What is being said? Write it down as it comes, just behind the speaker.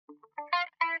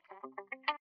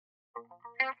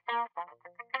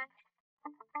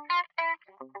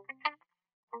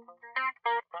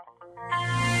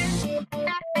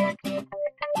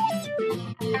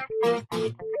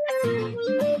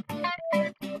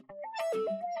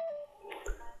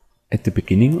At the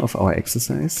beginning of our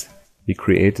exercise, we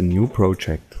create a new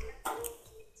project.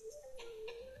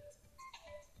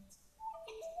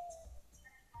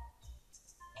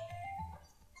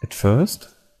 At first,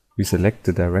 we select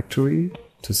the directory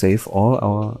to save all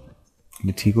our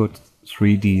metigo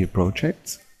 3D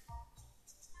projects.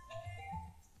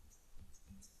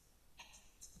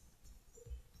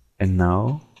 And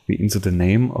now we insert the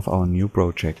name of our new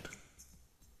project.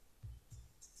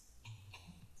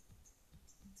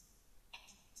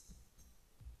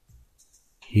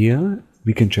 Here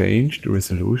we can change the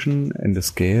resolution and the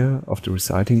scale of the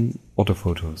resulting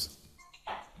orthophotos.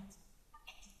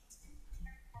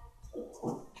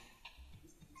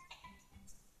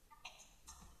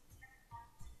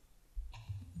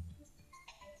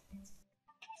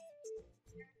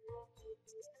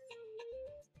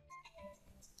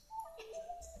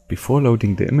 Before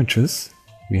loading the images,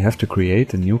 we have to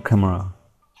create a new camera.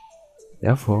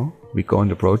 Therefore, we go in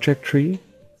the project tree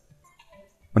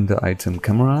on the item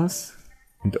Cameras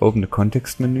and open the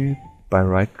context menu by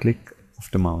right-click of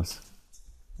the mouse.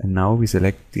 And now we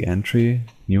select the entry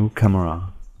New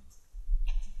Camera.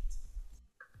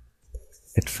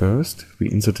 At first,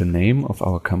 we insert the name of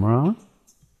our camera.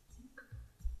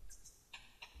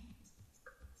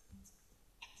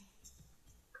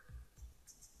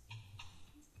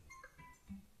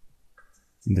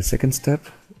 In the second step,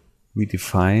 we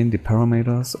define the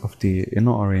parameters of the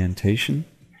inner orientation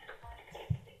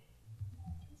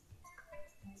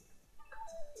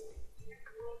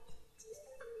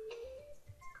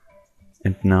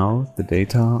and now the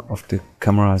data of the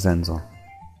camera sensor.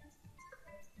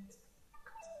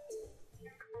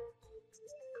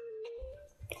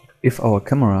 If our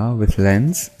camera with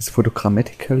lens is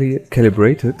photogrammetrically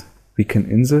calibrated, we can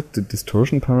insert the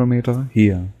distortion parameter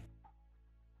here.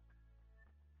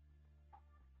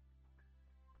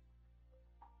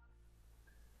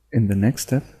 In the next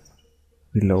step,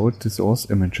 we load the source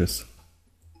images.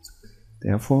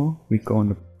 Therefore, we go in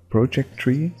the project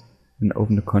tree and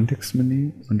open the context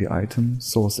menu on the item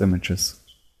Source Images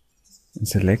and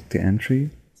select the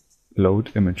entry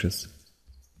Load Images.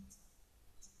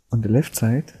 On the left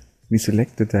side, we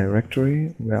select the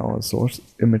directory where our source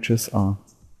images are.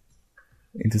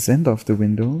 In the center of the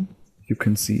window, you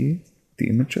can see the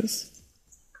images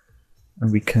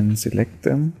and we can select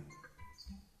them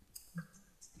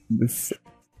with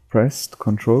pressed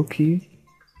Ctrl key.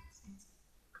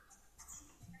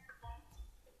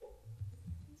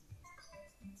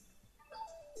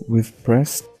 With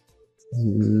pressed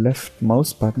left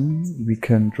mouse button, we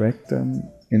can drag them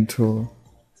into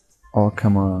our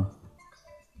camera.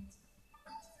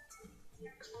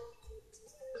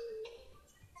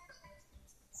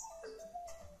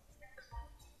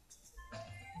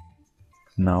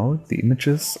 Now the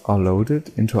images are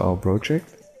loaded into our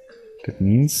project. That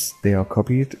means they are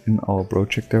copied in our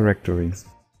project directory.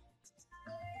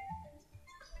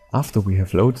 After we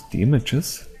have loaded the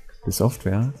images, the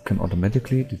software can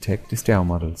automatically detect the stair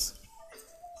models.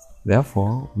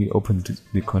 Therefore, we open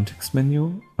the context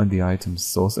menu on the item's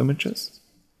source images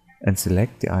and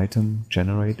select the item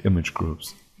Generate Image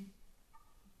Groups.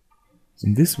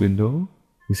 In this window,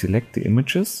 we select the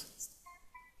images,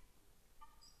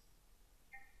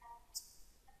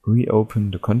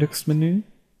 reopen the context menu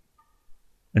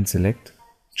and select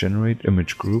Generate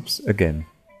Image Groups again.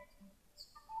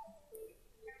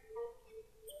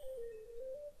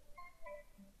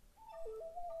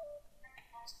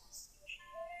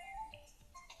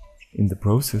 In the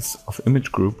process of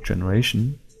image group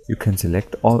generation, you can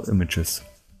select all images.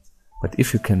 But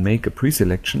if you can make a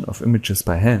pre-selection of images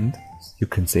by hand, you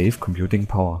can save computing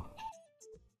power.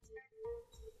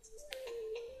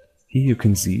 Here you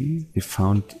can see the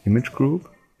found image group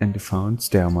and the found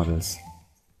stair models.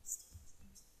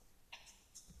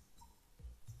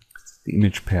 The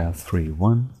image pair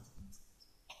 3.1,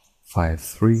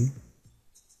 5.3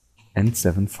 and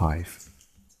 7.5.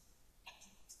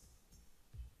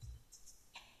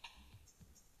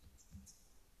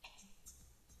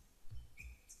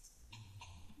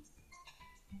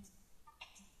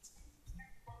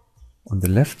 On the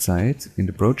left side in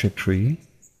the project tree,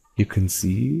 you can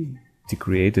see the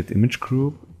created image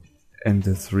group and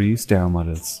the 3 stair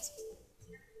models.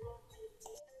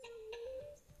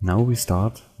 Now we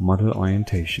start model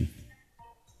orientation.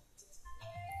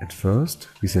 At first,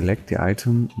 we select the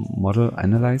item Model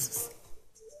Analysis.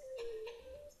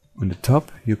 On the top,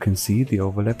 you can see the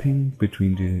overlapping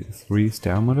between the 3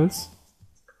 stair models.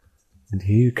 And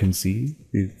here you can see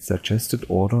the suggested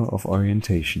order of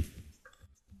orientation.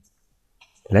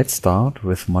 Let's start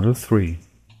with Model 3.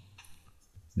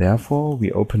 Therefore,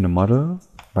 we open the model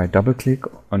by double-click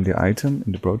on the item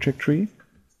in the project tree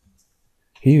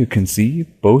Here you can see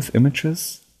both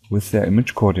images with their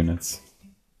image coordinates.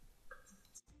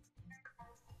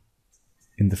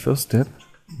 In the first step,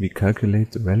 we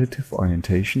calculate the relative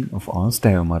orientation of all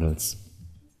stereo models.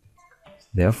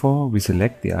 Therefore, we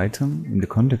select the item in the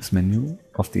context menu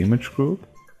of the image group.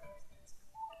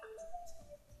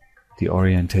 The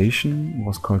orientation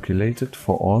was calculated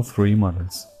for all three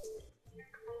models.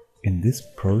 In this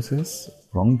process,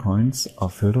 wrong points are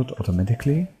filtered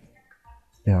automatically.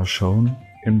 They are shown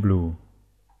in blue.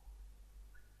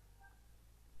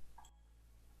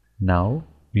 Now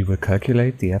we will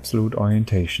calculate the absolute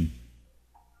orientation.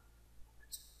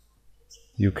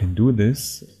 You can do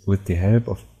this with the help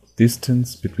of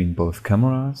distance between both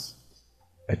cameras,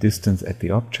 a distance at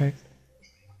the object,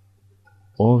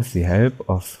 or with the help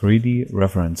of 3D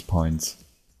reference points.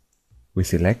 We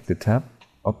select the tab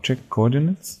Object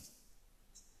Coordinates,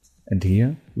 and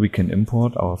here we can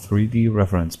import our 3D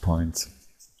reference points.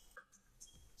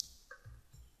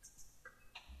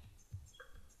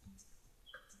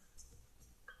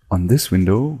 On this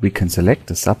window we can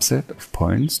select a subset of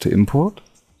points to import,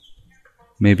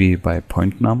 maybe by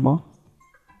point number,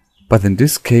 but in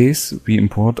this case we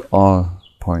import all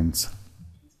points.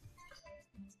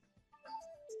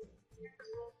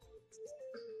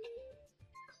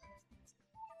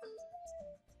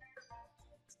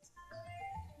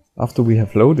 After we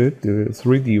have loaded the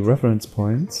 3D reference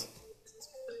points,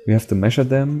 we have to measure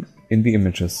them in the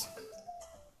images.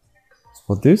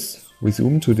 For this, we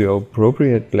zoom to the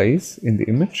appropriate place in the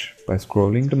image by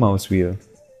scrolling the mouse wheel.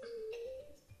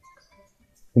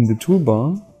 In the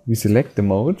toolbar, we select the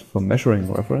mode for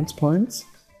measuring reference points.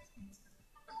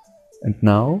 And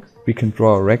now we can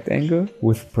draw a rectangle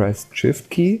with pressed Shift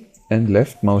key and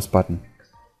left mouse button.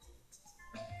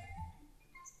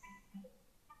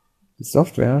 The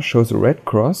software shows a red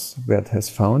cross where it has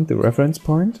found the reference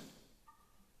point,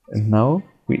 and now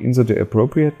we insert the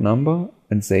appropriate number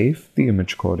and save the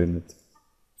image coordinate.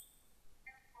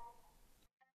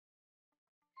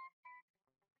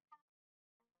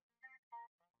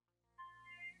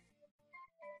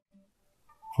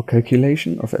 For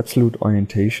calculation of absolute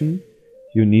orientation,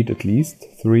 you need at least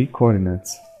 3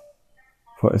 coordinates.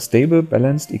 For a stable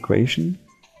balanced equation,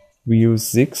 we use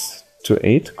 6 to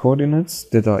 8 coordinates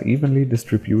that are evenly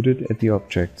distributed at the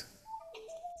object.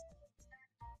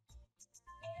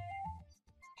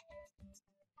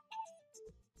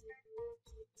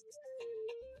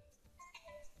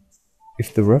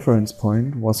 If the reference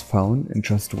point was found in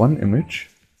just one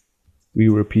image, we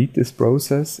repeat this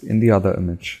process in the other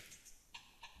image.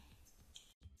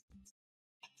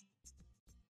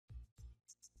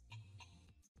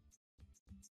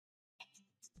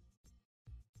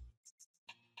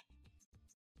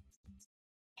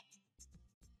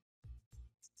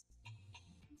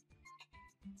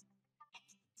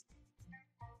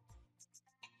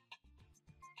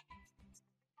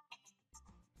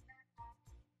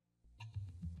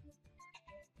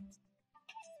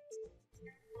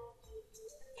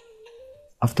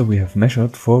 After we have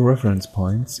measured 4 reference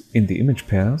points in the image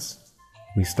pairs,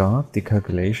 we start the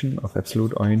calculation of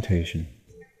absolute orientation.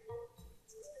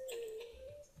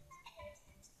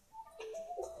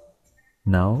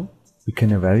 Now we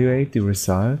can evaluate the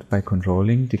result by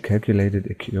controlling the calculated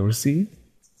accuracy,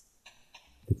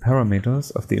 the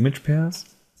parameters of the image pairs,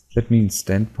 that means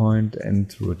standpoint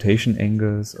and rotation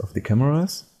angles of the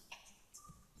cameras,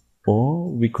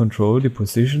 or we control the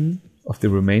position of the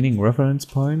remaining reference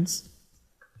points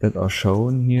that are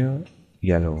shown here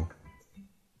yellow.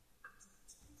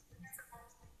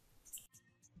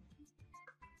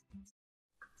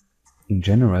 In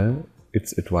general,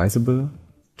 it's advisable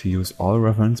to use all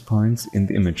reference points in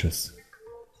the images,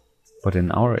 but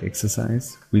in our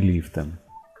exercise we leave them.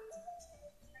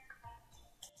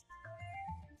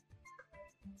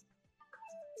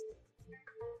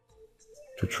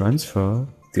 To transfer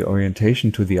the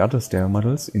orientation to the other stereo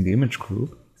models in the image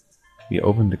group, we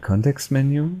open the context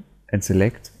menu and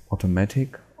select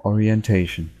Automatic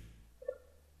Orientation.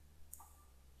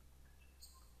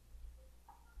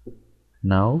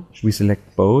 Now we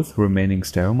select both remaining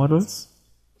stereo models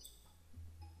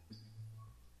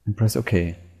and press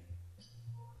OK.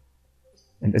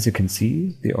 And as you can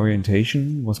see, the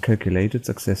orientation was calculated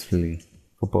successfully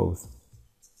for both.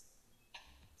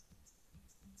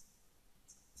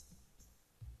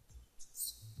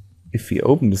 If we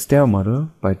open the stereo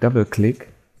model by double-click,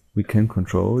 we can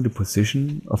control the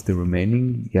position of the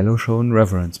remaining yellow shown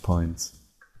reference points.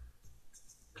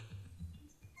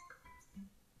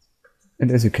 And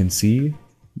as you can see,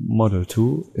 Model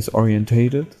 2 is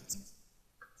orientated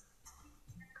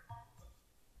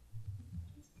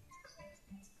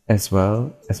as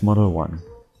well as Model 1.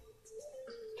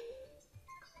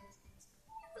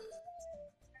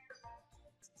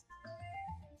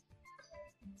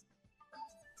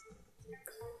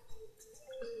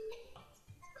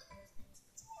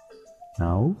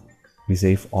 Now we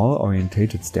save all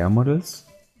orientated stair models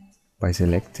by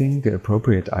selecting the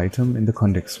appropriate item in the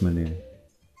context menu.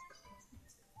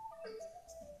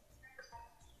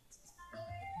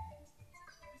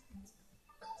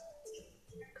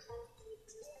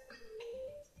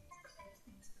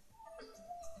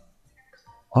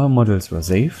 All models were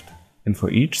saved, and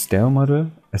for each stair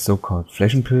model a so-called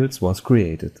Flächenpilz was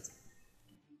created.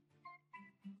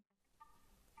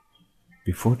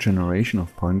 Before generation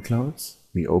of point clouds,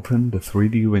 we open the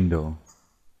 3D window.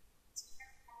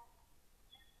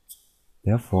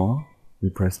 Therefore, we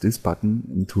press this button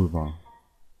in toolbar.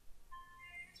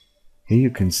 Here you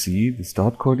can see the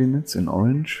start coordinates in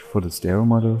orange for the stair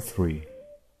model 3.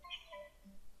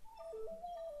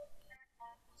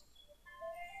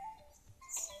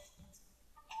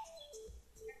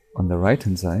 On the right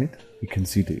hand side, we can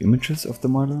see the images of the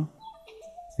model,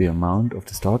 the amount of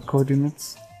the start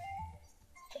coordinates,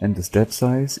 and the step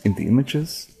size in the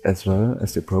images, as well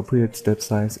as the appropriate step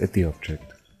size at the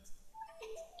object.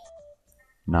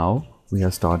 Now we are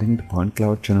starting the point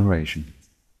cloud generation.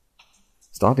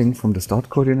 Starting from the start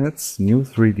coordinates, new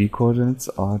 3D coordinates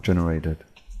are generated.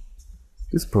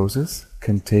 This process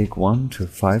can take 1 to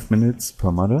 5 minutes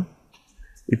per model.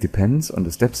 It depends on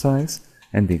the step size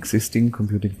and the existing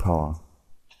computing power.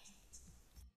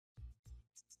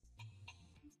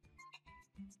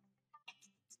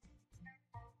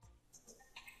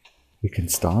 We can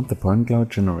start the point cloud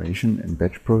generation in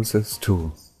batch process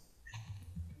too.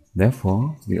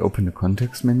 Therefore, we open the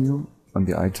context menu on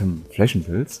the item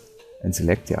Flächenpilz and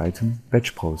select the item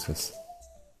batch process.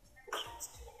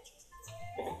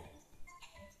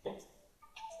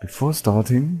 Before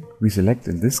starting, we select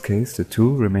in this case the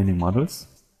 2 remaining models.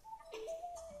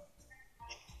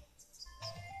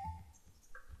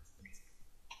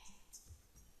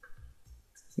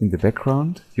 In the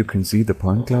background, you can see the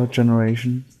point cloud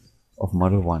generation of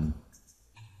model 1.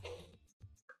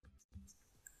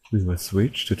 We will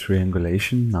switch to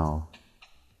triangulation now.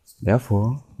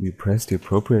 Therefore, we press the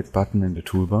appropriate button in the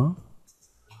toolbar.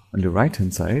 On the right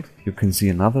hand side, you can see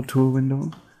another tool window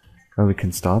where we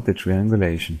can start the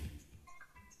triangulation.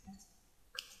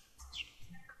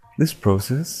 This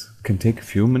process can take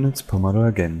a few minutes per model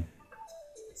again.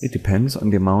 It depends on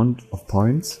the amount of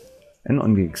points and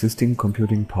on the existing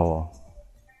computing power.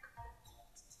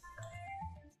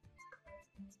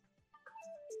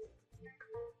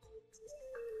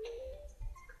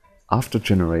 After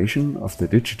generation of the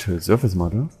digital surface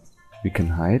model, we can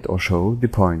hide or show the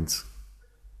points.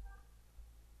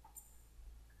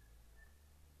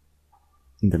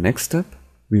 In the next step,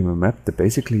 we will map the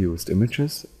basically used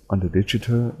images on the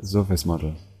digital surface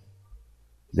model.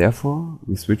 Therefore,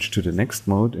 we switch to the next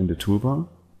mode in the toolbar,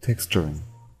 texturing.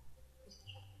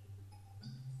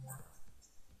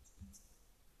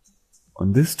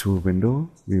 On this tool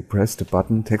window, we press the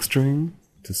button texturing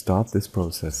to start this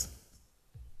process.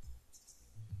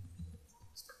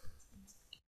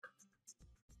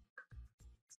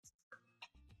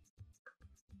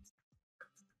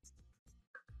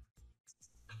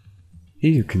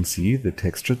 Here you can see the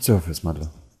textured surface model.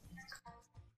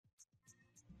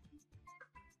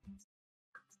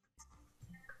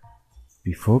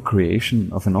 Before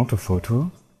creation of an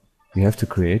orthophoto, we have to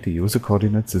create a user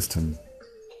coordinate system.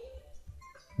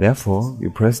 Therefore, we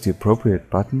press the appropriate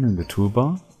button in the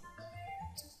toolbar.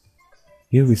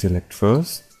 Here we select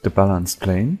first the balanced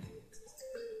plane,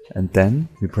 and then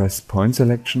we press point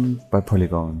selection by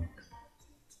polygon.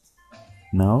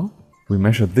 Now, we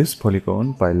measure this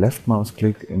polygon by left mouse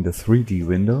click in the 3D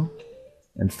window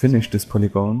and finish this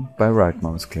polygon by right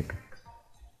mouse click.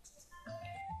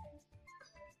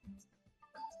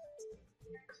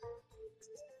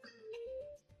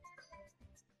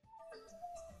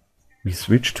 We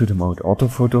switch to the mode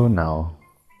orthophoto now.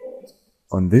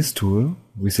 On this tool,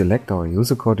 we select our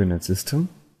user coordinate system.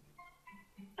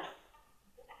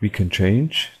 We can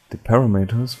change the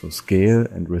parameters for scale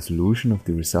and resolution of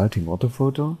the resulting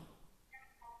orthophoto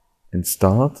and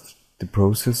start the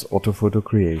process orthophoto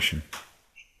creation.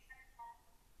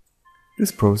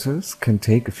 This process can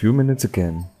take a few minutes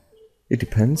again. It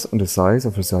depends on the size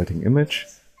of resulting image,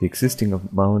 the existing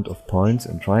amount of points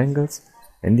and triangles,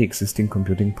 and the existing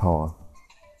computing power.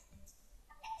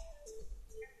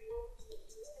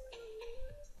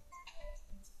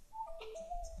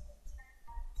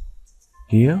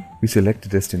 Here we select the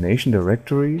destination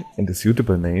directory and a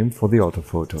suitable name for the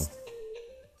orthophoto.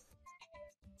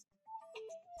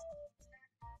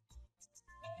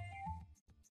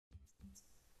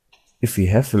 If we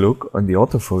have a look on the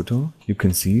orthophoto, you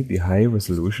can see the high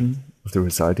resolution of the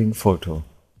resulting photo.